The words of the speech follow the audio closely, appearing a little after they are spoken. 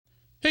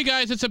Hey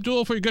guys, it's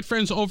Abdul for your good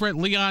friends over at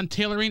Leon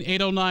Tailoring,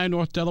 809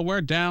 North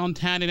Delaware,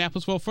 downtown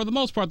Indianapolis. Well, for the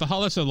most part, the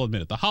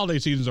holiday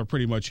seasons are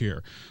pretty much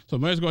here. So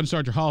might as well go and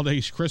start your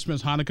holidays,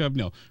 Christmas,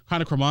 Hanukkah,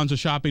 kind of Kwanzaa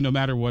shopping, no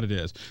matter what it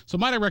is. So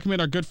might I recommend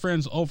our good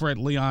friends over at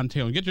Leon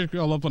Tailoring. Get your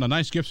girl up on a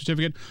nice gift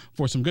certificate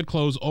for some good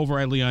clothes over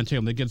at Leon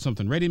Tailoring. They get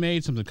something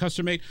ready-made, something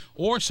custom-made,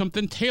 or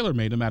something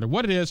tailor-made. No matter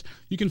what it is,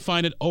 you can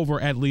find it over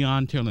at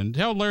Leon Tailoring.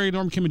 Tell Larry,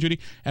 Norm, Kim, and Judy,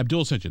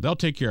 Abdul sent you. They'll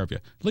take care of you.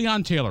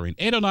 Leon Tailoring,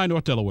 809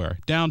 North Delaware,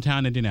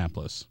 downtown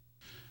Indianapolis.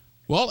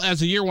 Well, as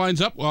the year winds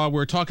up,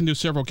 we're talking to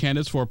several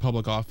candidates for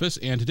public office,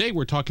 and today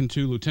we're talking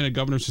to Lieutenant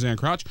Governor Suzanne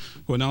Crouch,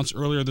 who announced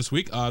earlier this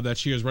week that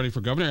she is running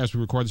for governor as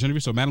we record this interview.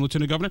 So, Madam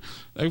Lieutenant Governor,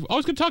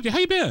 always good to talk to you. How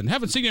you been?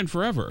 Haven't seen you in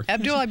forever.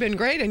 Abdul, I've been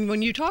great, and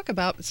when you talk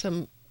about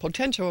some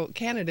potential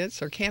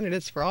candidates or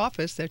candidates for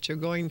office that you're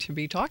going to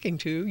be talking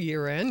to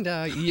year-end,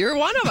 you're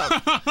one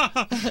of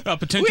them.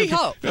 Potential, we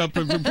hope.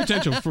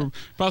 Potential for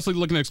possibly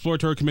looking at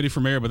exploratory committee for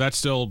mayor, but that's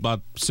still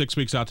about 6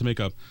 weeks out to make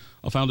a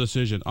final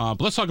decision. But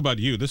let's talk about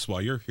you. This is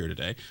why you're here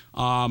today.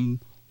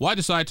 Why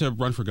decide to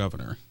run for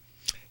governor?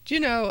 Do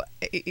you know,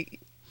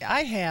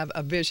 I have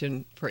a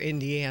vision for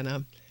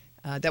Indiana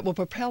that will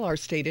propel our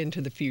state into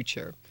the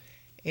future.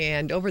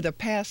 And over the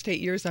past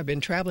 8 years, I've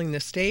been traveling the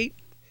state,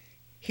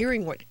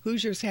 hearing what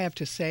Hoosiers have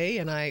to say,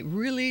 and I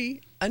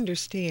really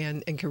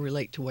understand and can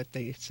relate to what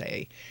they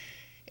say.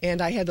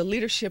 And I had the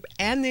leadership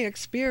and the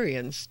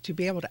experience to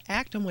be able to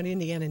act on what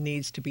Indiana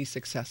needs to be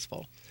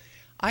successful.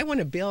 I want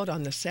to build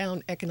on the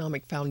sound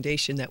economic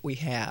foundation that we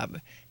have.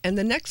 And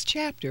the next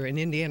chapter in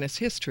Indiana's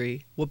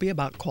history will be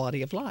about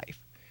quality of life.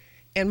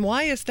 And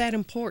why is that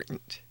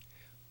important?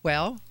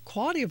 Well,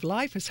 quality of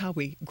life is how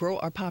we grow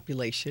our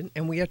population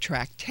and we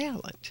attract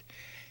talent.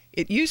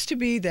 It used to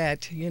be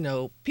that,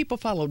 people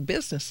followed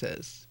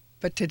businesses.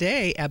 But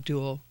today,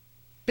 Abdul,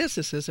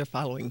 businesses are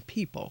following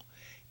people.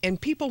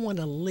 And people want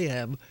to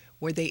live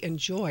where they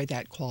enjoy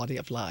that quality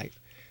of life.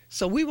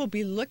 So we will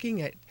be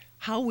looking at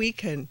how we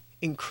can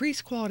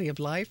increase quality of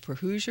life for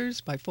Hoosiers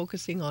by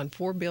focusing on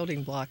 4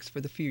 building blocks for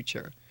the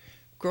future.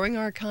 Growing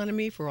our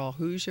economy for all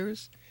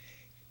Hoosiers,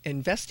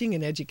 investing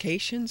in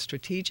education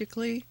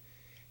strategically,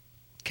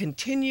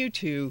 continue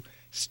to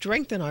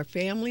strengthen our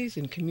families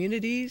and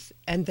communities,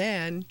 and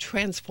then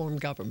transform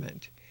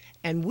government.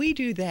 And we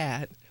do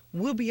that,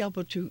 we'll be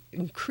able to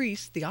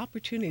increase the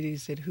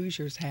opportunities that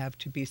Hoosiers have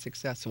to be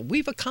successful.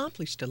 We've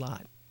accomplished a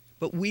lot,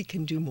 but we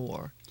can do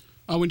more.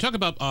 When you talk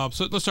about,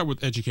 so let's start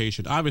with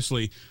education.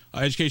 Obviously,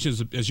 education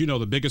is, as you know,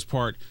 the biggest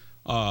part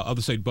of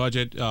the state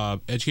budget.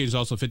 Education is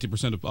also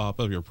 50%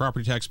 of your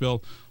property tax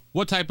bill.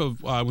 What type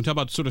of, when we talk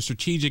about sort of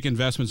strategic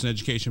investments in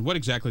education, what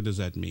exactly does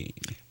that mean?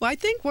 Well, I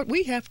think what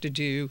we have to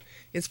do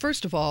is,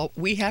 first of all,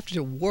 we have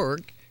to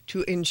work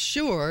to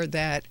ensure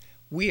that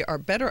we are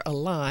better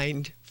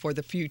aligned for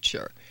the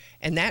future.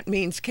 And that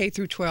means K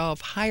through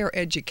 12, higher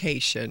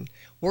education,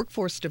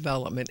 workforce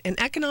development, and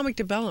economic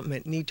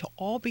development need to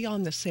all be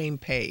on the same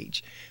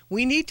page.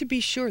 We need to be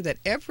sure that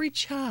every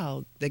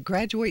child that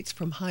graduates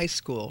from high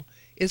school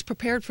is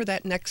prepared for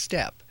that next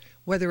step,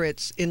 whether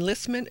it's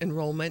enlistment,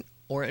 enrollment,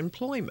 or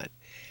employment.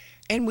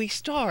 And we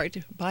start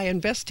by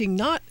investing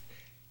not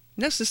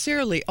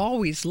necessarily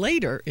always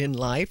later in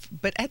life,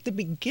 but at the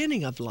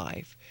beginning of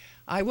life.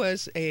 I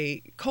was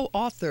a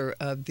co-author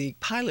of the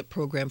pilot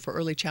program for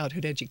early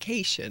childhood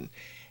education,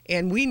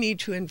 and we need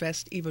to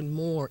invest even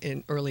more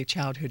in early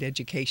childhood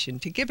education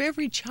to give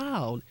every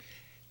child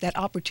that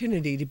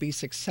opportunity to be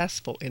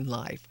successful in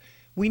life.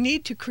 We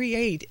need to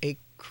create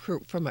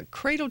from a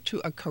cradle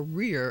to a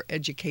career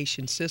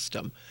education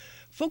system,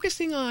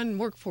 focusing on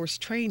workforce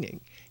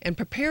training and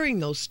preparing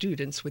those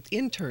students with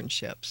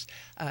internships.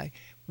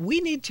 We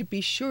need to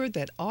be sure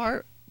that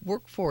our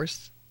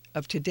workforce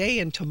of today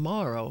and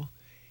tomorrow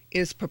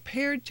is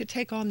prepared to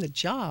take on the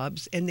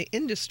jobs and the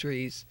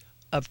industries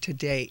of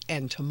today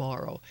and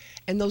tomorrow.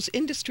 And those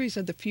industries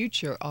of the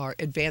future are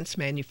advanced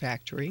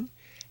manufacturing,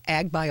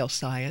 ag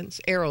bioscience,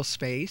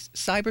 aerospace,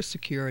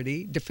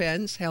 cybersecurity,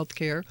 defense,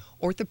 healthcare,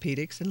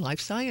 orthopedics, and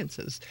life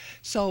sciences.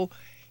 So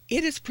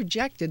it is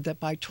projected that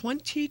by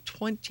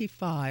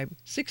 2025,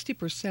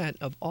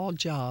 60% of all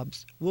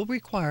jobs will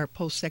require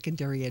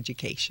post-secondary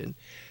education.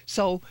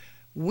 So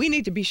we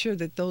need to be sure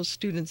that those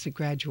students that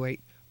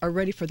graduate are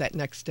ready for that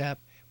next step.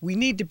 We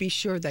need to be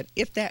sure that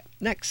if that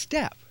next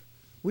step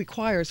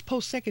requires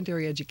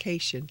post-secondary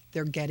education,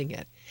 they're getting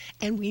it.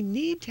 And we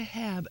need to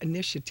have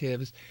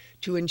initiatives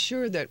to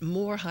ensure that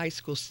more high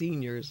school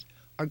seniors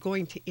are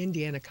going to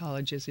Indiana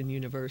colleges and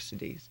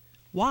universities.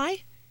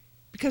 Why?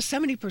 Because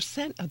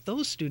 70% of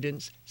those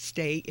students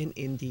stay in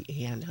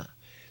Indiana.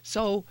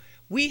 So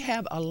we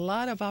have a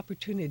lot of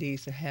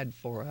opportunities ahead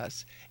for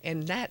us,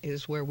 and that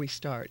is where we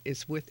start,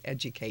 is with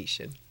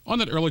education. On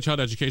that early child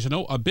education, I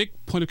know a big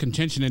point of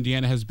contention in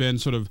Indiana has been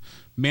sort of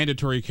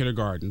mandatory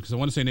kindergarten, because I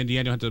want to say in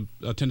Indiana you have to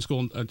attend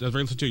school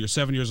very until you're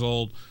 7 years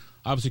old.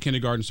 Obviously,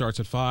 kindergarten starts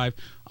at 5.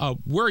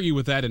 Where are you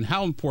with that, and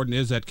how important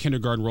is that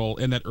kindergarten role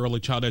in that early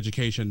child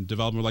education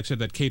development, like I said,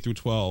 that K through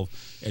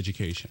 12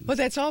 education? Well,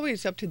 that's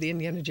always up to the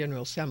Indiana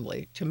General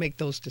Assembly to make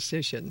those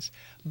decisions.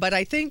 But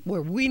I think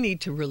where we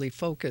need to really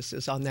focus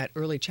is on that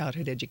early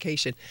childhood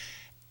education,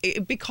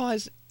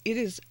 because it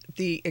is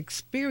the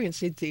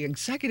experience, it's the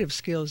executive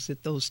skills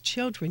that those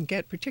children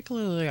get,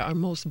 particularly our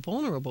most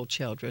vulnerable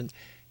children,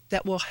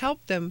 that will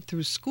help them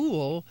through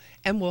school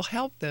and will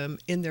help them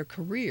in their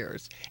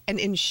careers and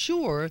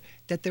ensure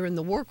that they're in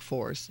the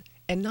workforce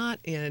and not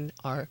in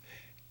our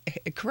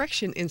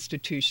correction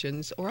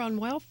institutions or on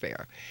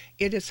welfare.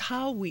 It is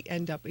how we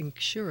end up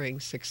ensuring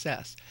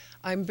success.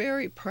 I'm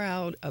very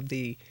proud of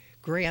the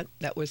grant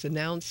that was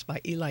announced by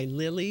Eli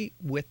Lilly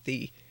with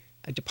the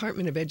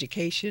Department of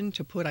Education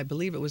to put, I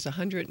believe it was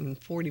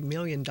 $140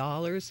 million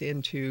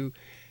into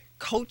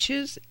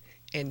coaches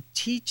and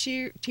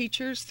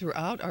teachers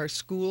throughout our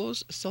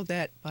schools so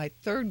that by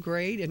third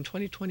grade in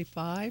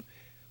 2025,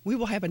 we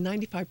will have a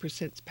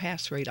 95%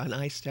 pass rate on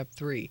I-Step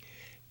 3.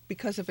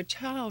 Because if a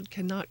child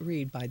cannot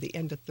read by the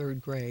end of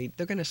third grade,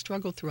 they're going to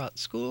struggle throughout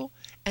school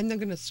and they're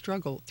going to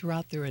struggle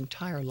throughout their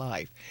entire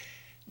life.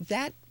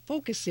 That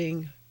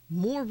focusing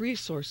more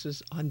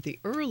resources on the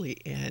early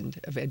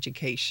end of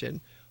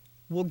education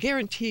will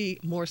guarantee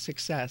more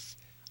success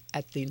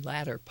at the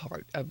latter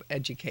part of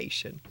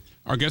education.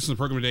 Our guest in the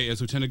program today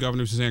is Lieutenant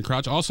Governor Suzanne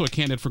Crouch, also a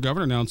candidate for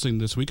governor, announcing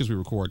this week as we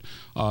record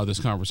this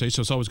conversation.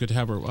 So it's always good to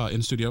have her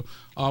in studio.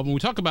 When we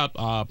talk about,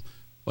 like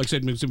I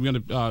said, we're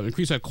going to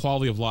increase that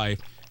quality of life,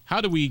 how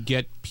do we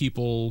get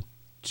people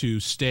to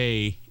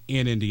stay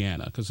in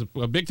Indiana? Because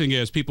a big thing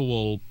is people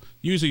will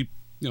usually,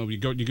 you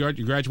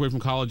graduate from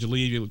college, you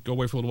leave, you go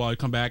away for a little while, you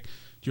come back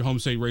to your home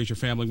state, raise your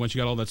family. Once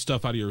you got all that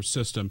stuff out of your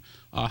system,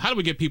 how do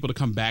we get people to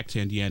come back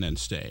to Indiana and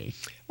stay?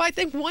 Well, I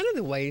think one of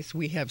the ways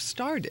we have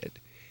started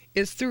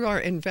is through our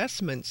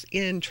investments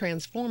in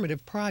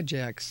transformative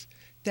projects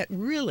that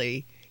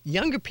really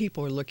younger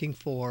people are looking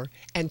for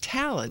and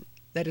talent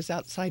that is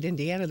outside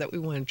Indiana that we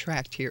want to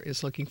attract here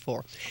is looking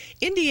for.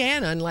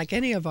 Indiana, unlike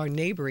any of our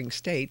neighboring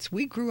states,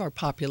 we grew our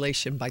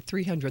population by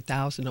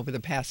 300,000 over the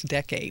past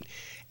decade.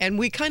 And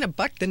we kind of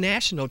bucked the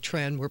national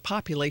trend where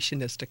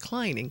population is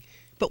declining,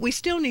 but we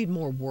still need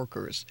more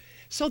workers.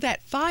 So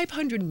that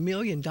 $500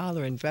 million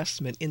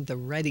investment in the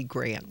READY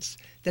grants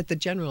that the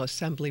General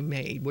Assembly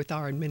made with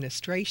our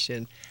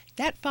administration,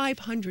 that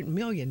 $500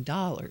 million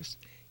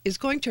is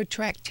going to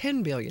attract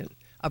 $10 billion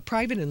of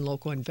private and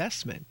local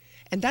investment.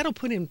 And that'll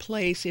put in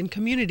place in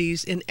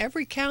communities in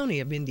every county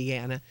of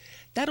Indiana,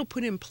 that'll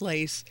put in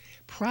place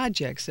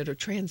projects that are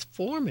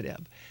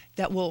transformative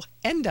that will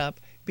end up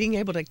being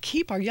able to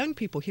keep our young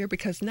people here,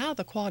 because now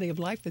the quality of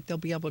life that they'll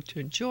be able to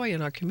enjoy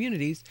in our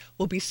communities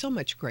will be so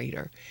much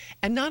greater.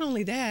 And not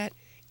only that,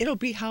 it'll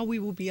be how we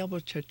will be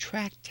able to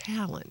attract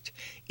talent.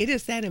 It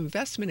is that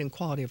investment in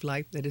quality of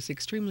life that is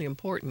extremely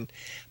important.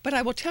 But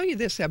I will tell you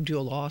this,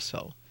 Abdul,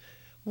 also.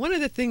 One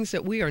of the things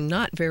that we are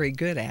not very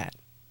good at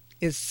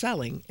is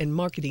selling and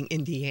marketing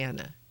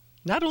Indiana.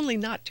 Not only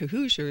not to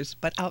Hoosiers,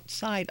 but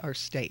outside our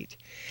state.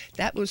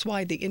 That was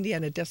why the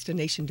Indiana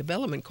Destination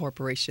Development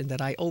Corporation that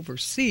I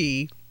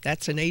oversee,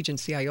 that's an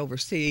agency I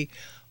oversee,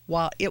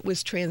 while it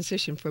was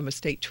transitioned from a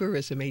state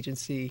tourism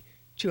agency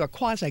to a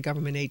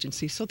quasi-government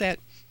agency so that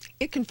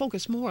it can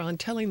focus more on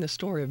telling the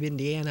story of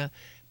Indiana,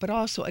 but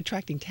also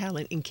attracting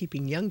talent and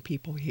keeping young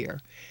people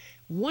here.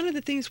 One of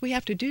the things we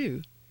have to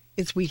do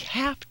is we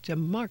have to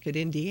market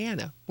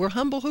Indiana. We're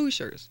humble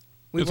Hoosiers.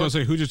 That's why I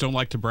say Hoosiers don't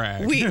like to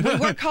brag. We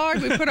work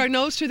hard, we put our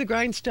nose to the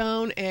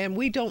grindstone, and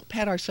we don't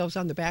pat ourselves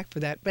on the back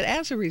for that. But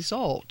as a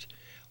result,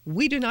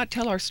 we do not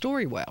tell our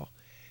story well.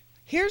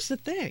 Here's the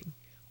thing.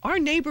 Our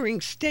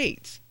neighboring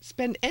states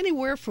spend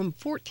anywhere from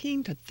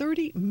 $14 to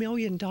 $30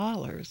 million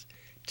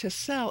to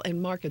sell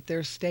and market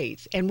their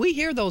states. And we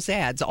hear those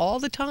ads all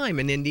the time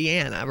in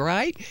Indiana,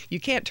 right? You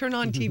can't turn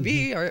on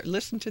TV or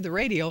listen to the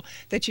radio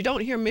that you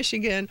don't hear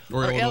Michigan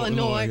or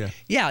Illinois.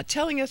 Yeah,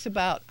 telling us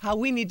about how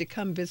we need to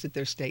come visit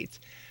their states.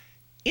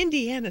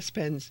 Indiana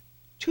spends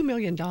 $2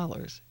 million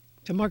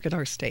to market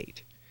our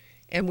state.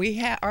 And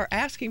we are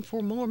asking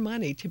for more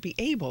money to be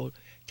able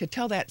to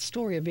tell that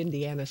story of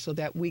Indiana so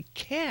that we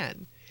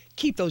can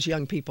keep those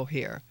young people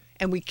here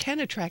and we can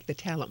attract the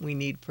talent we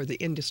need for the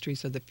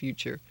industries of the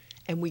future,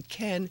 and we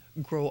can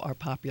grow our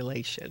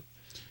population.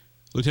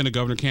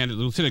 Gubernatorial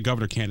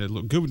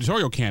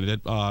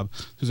candidate,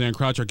 Suzanne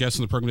Crouch, our guest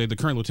in the program today, the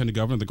current Lieutenant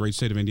Governor of the great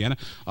state of Indiana.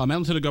 Madam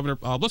Lieutenant Governor,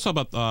 let's talk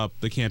about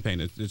the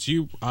campaign. It's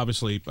you,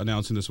 obviously,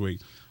 announcing this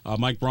week.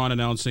 Mike Braun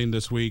announcing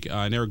this week,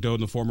 and Eric Doden,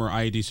 the former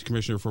IADC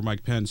commissioner for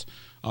Mike Pence,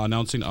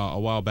 announcing a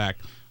while back.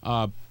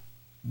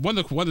 One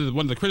of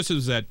the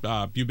criticisms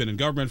that you've been in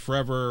government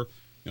forever,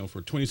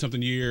 for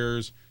 20-something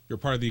years. You're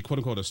part of the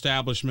quote-unquote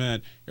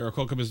establishment. Eric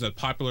Holcomb is that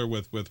popular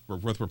with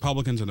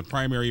Republicans in the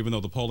primary, even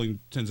though the polling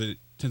tends to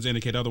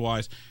indicate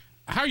otherwise.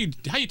 How are you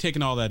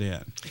taking all that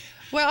in?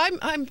 Well,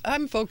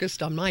 I'm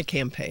focused on my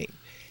campaign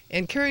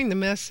and carrying the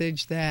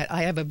message that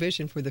I have a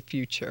vision for the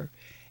future.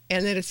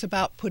 and that it's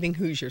about putting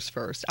Hoosiers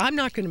first. I'm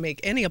not going to make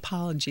any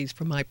apologies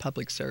for my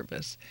public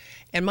service.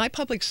 And my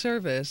public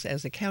service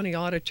as a county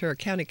auditor, a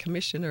county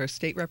commissioner, a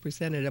state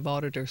representative,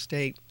 auditor,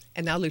 state,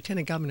 and now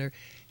lieutenant governor,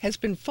 has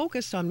been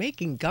focused on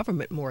making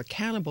government more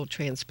accountable,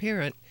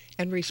 transparent,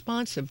 and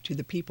responsive to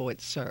the people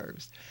it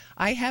serves.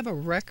 I have a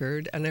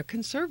record, and a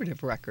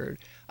conservative record,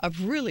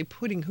 of really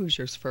putting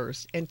Hoosiers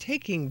first and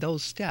taking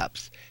those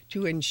steps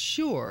to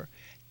ensure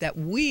that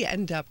we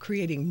end up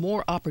creating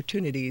more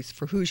opportunities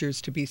for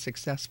Hoosiers to be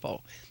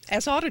successful.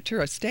 As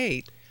auditor of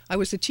state, I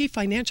was the chief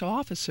financial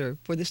officer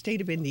for the state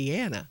of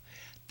Indiana.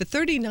 The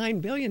 $39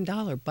 billion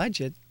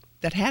budget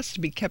that has to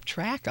be kept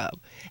track of,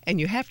 and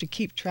you have to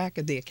keep track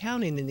of the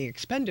accounting and the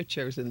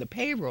expenditures and the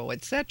payroll,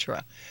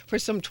 etc., for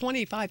some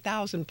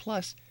 25,000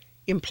 plus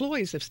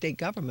employees of state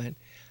government.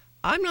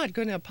 I'm not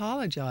going to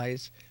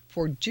apologize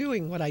for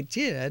doing what I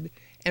did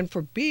and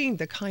for being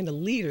the kind of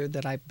leader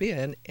that I've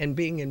been and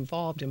being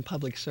involved in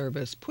public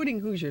service, putting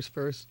Hoosiers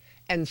first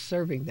and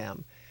serving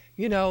them.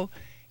 You know,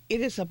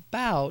 it is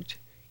about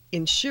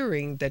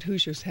ensuring that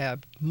Hoosiers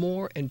have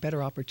more and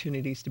better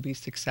opportunities to be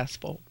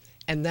successful.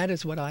 And that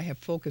is what I have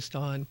focused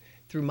on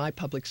through my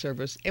public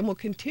service and will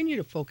continue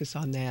to focus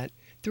on that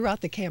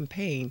throughout the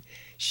campaign,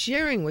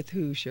 sharing with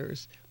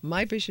Hoosiers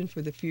my vision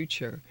for the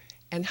future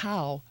and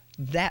how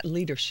that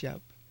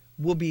leadership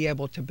will be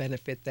able to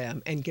benefit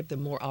them and give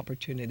them more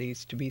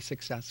opportunities to be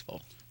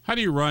successful. How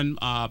do you run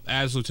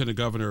as lieutenant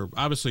governor?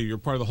 Obviously, you're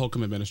part of the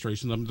Holcomb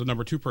administration, the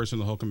number 2 person in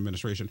the Holcomb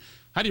administration.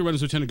 How do you run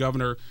as lieutenant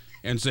governor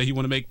and say you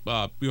want to make, you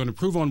want to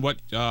improve on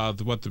what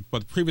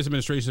the previous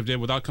administration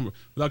did without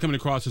coming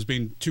across as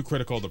being too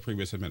critical of the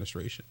previous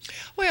administration?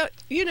 Well,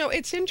 you know,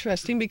 it's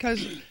interesting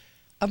because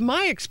of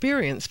my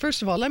experience.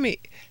 First of all, let me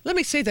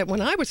say that when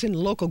I was in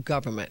local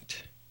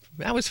government,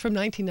 I was from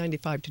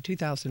 1995 to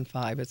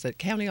 2005 as a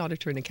county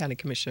auditor and a county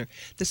commissioner.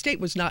 The state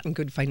was not in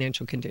good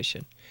financial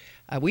condition.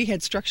 We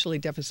had structurally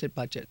deficit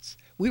budgets.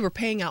 We were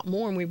paying out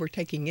more than we were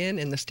taking in,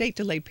 and the state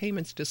delayed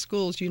payments to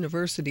schools,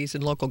 universities,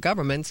 and local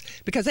governments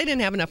because they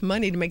didn't have enough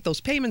money to make those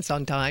payments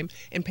on time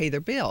and pay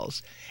their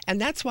bills. And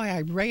that's why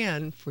I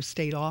ran for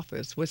state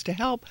office, was to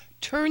help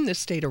turn the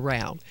state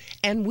around.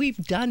 And we've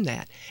done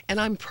that. And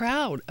I'm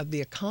proud of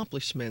the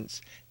accomplishments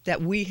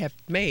that we have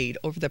made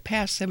over the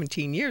past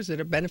 17 years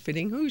that are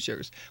benefiting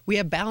Hoosiers. We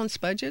have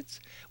balanced budgets,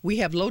 we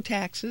have low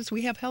taxes,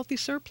 we have healthy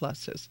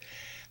surpluses.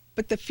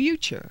 But the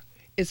future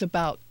is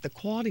about the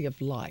quality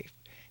of life.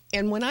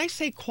 And when I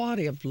say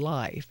quality of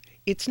life,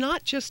 it's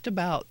not just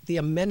about the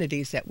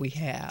amenities that we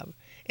have,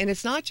 and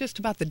it's not just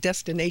about the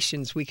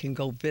destinations we can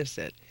go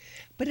visit,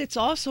 but it's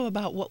also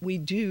about what we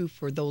do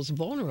for those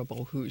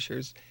vulnerable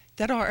Hoosiers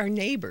that are our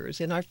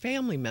neighbors and our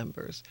family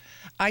members.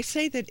 I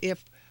say that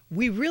if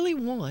we really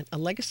want a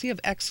legacy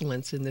of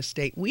excellence in this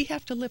state, we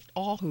have to lift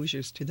all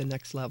Hoosiers to the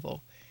next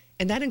level.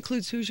 And that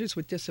includes Hoosiers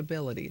with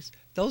disabilities,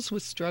 those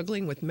with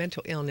struggling with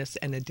mental illness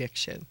and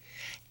addiction.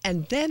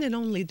 And then and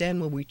only then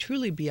will we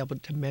truly be able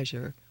to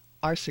measure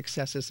our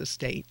success as a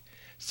state.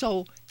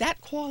 So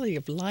that quality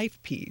of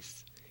life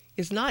piece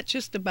is not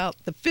just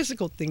about the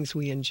physical things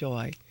we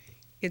enjoy.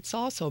 It's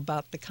also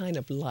about the kind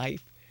of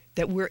life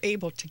that we're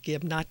able to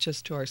give not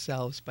just to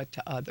ourselves, but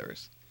to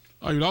others.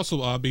 You'd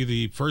also be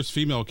the first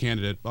female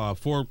candidate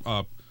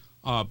the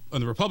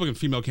Republican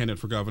female candidate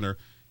for governor.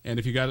 And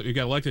if you got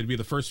elected to be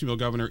the first female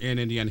governor in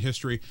Indiana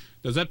history,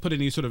 does that put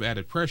any sort of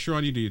added pressure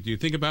on you? Do you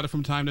think about it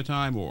from time to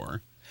time,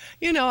 or?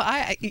 You know,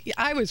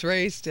 I was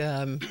raised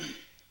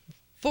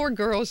 4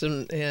 girls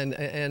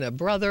and a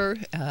brother,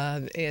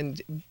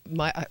 and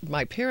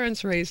my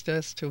parents raised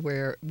us to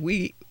where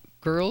we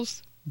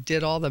girls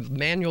did all the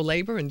manual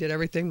labor and did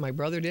everything my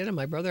brother did, and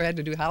my brother had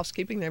to do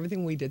housekeeping and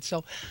everything we did.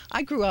 So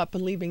I grew up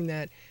believing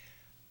that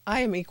I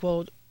am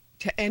equal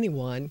to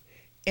anyone,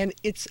 and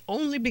it's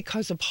only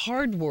because of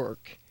hard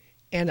work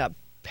and a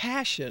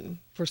passion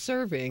for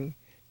serving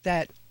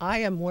that I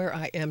am where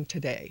I am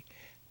today.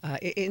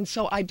 And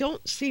so I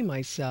don't see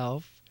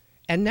myself,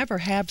 and never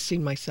have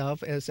seen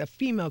myself, as a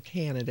female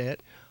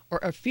candidate or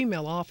a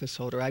female office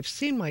holder. I've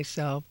seen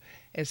myself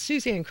as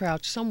Suzanne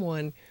Crouch,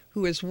 someone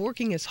who is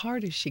working as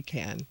hard as she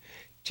can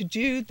to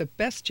do the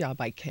best job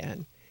I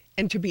can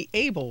and to be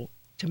able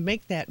to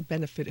make that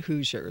benefit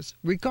Hoosiers,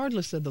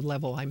 regardless of the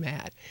level I'm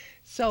at.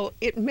 So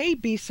it may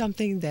be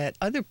something that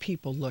other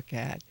people look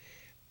at,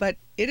 but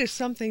it is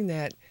something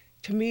that,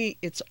 to me,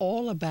 it's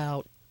all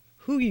about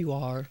who you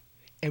are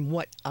and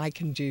what I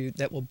can do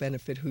that will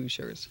benefit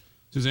Hoosiers.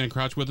 Suzanne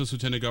Crouch with us,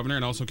 Lieutenant Governor,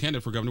 and also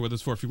candidate for governor with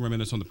us for a few more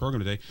minutes on the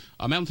program today.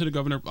 Madam Lieutenant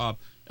Governor,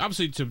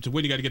 obviously to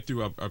win, you got to get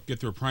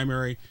through a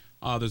primary.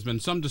 There's been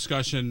some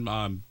discussion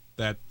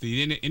that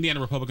the Indiana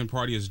Republican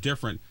Party is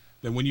different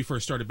than when you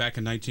first started back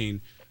in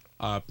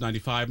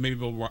 1995, maybe a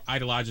little more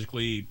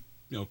ideologically,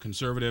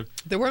 conservative.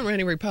 There weren't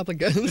any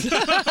Republicans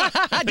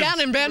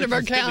down in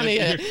Vanderbilt County.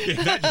 You're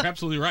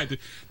absolutely right.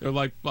 They're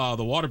like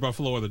the water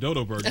buffalo or the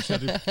dodo bird. It's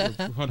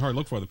hard to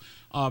look for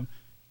them.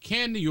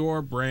 Can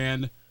your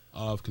brand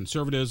of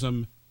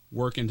conservatism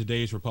work in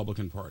today's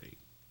Republican Party?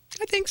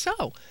 I think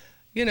so.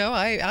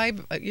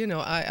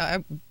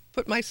 I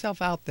put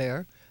myself out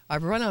there.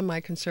 I've run on my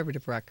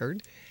conservative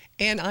record,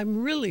 and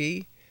I'm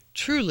really,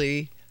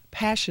 truly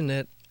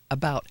passionate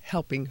about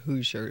helping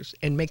Hoosiers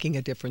and making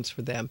a difference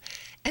for them.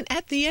 And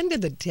at the end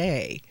of the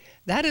day,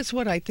 that is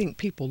what I think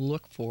people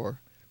look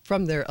for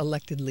from their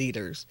elected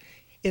leaders,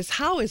 is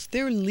how is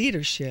their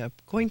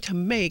leadership going to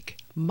make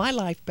my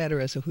life better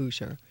as a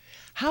Hoosier?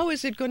 How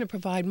is it going to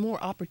provide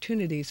more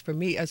opportunities for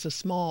me as a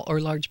small or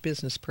large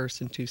business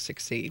person to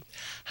succeed?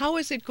 How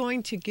is it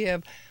going to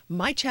give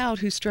my child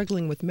who's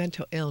struggling with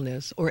mental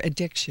illness or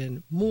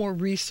addiction more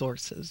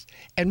resources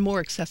and more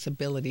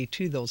accessibility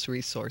to those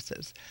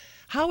resources?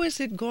 How is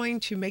it going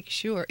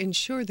to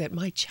ensure that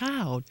my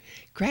child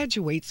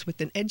graduates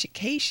with an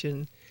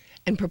education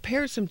and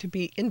prepares them to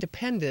be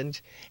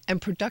independent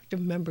and productive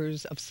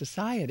members of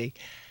society?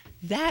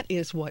 That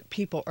is what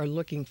people are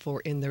looking for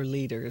in their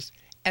leaders.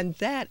 And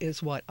that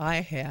is what I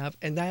have,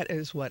 and that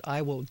is what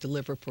I will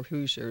deliver for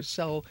Hoosiers.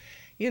 So,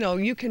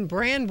 you can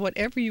brand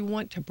whatever you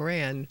want to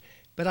brand,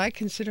 but I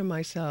consider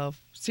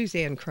myself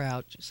Suzanne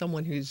Crouch,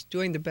 someone who's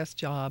doing the best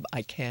job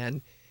I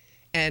can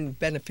and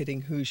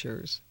benefiting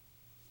Hoosiers.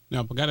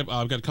 Now,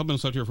 I've got a couple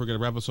minutes left here before we get to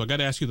wrap up, so I got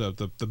to ask you the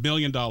 $2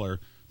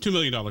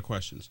 million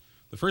questions.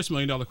 The first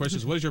 $1 million question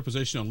is, what is your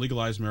position on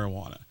legalized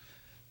marijuana?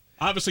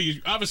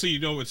 Obviously, you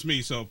know it's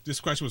me, so this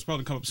question was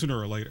probably come up sooner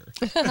or later.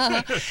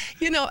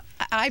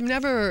 I've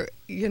never,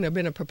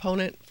 been a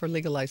proponent for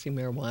legalizing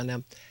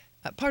marijuana.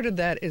 Part of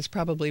that is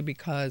probably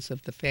because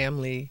of the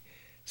family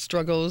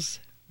struggles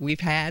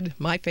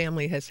my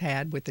family has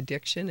had with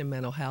addiction and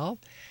mental health.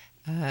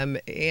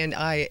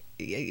 It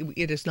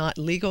is not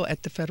legal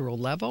at the federal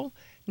level.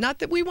 Not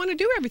that we want to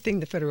do everything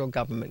the federal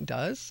government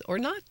does or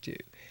not do.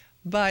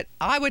 But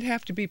I would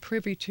have to be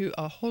privy to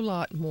a whole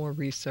lot more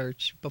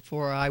research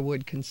before I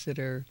would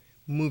consider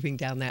moving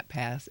down that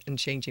path and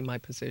changing my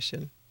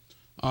position.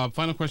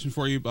 Final question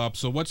for you.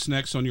 So what's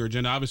next on your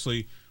agenda?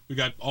 Obviously, we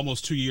got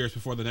almost 2 years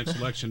before the next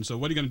election. So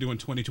what are you going to do in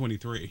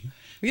 2023?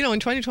 In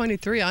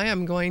 2023, I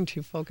am going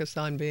to focus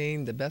on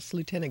being the best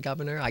lieutenant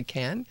governor I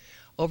can,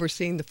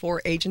 overseeing the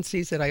 4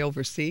 agencies that I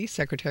oversee: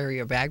 Secretary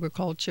of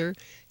Agriculture,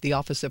 the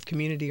Office of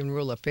Community and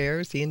Rural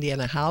Affairs, the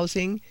Indiana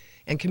Housing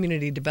and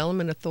Community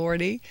Development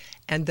Authority,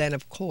 and then,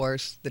 of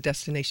course, the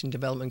Destination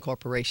Development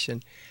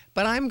Corporation.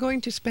 But I'm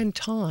going to spend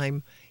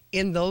time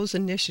in those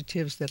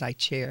initiatives that I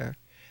chair.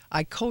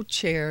 I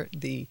co-chair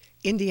the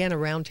Indiana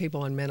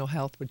Roundtable on Mental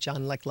Health with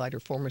John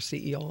Lechleiter, former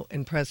CEO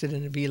and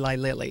president of Eli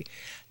Lilly.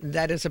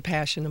 That is a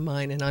passion of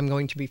mine, and I'm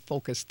going to be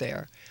focused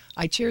there.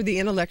 I chair the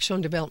Intellectual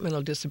and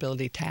Developmental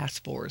Disability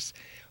Task Force,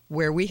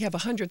 where we have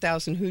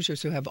 100,000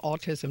 Hoosiers who have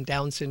autism,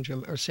 Down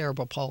syndrome, or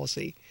cerebral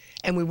palsy.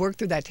 And we work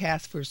through that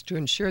task force to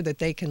ensure that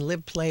they can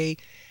live, play,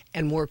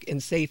 and work in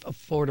safe,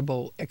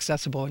 affordable,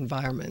 accessible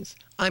environments.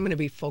 I'm going to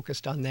be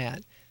focused on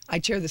that. I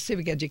chair the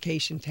Civic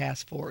Education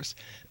Task Force,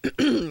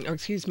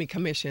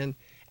 Commission,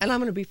 and I'm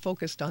going to be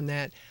focused on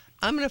that.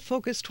 I'm going to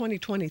focus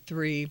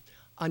 2023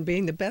 on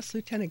being the best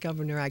lieutenant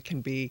governor I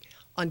can be,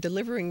 on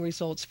delivering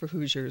results for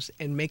Hoosiers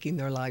and making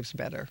their lives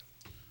better.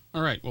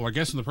 All right. Well, our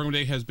guest on the program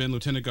today has been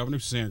Lieutenant Governor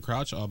Suzanne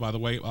Crouch, by the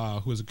way,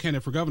 who is a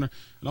candidate for governor.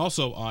 And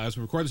also, as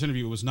we record this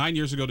interview, it was 9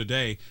 years ago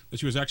today that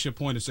she was actually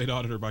appointed state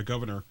auditor by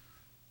Governor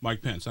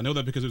Mike Pence. I know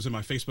that because it was in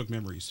my Facebook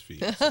memories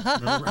feed. So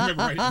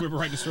remember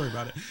writing a story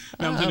about it.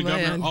 Now, Lieutenant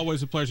Governor,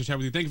 always a pleasure to chat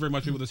with you. Thank you very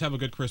much. Let's have a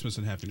good Christmas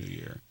and Happy New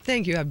Year.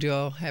 Thank you,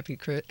 Abdul.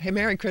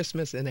 Merry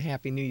Christmas and a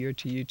Happy New Year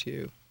to you,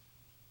 too.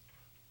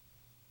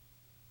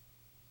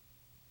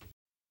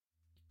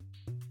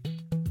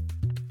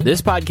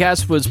 This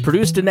podcast was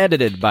produced and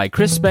edited by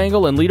Chris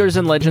Spangle and Leaders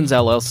and Legends,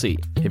 LLC.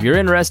 If you're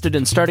interested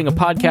in starting a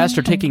podcast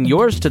or taking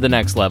yours to the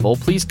next level,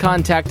 please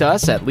contact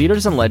us at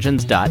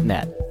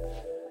leadersandlegends.net.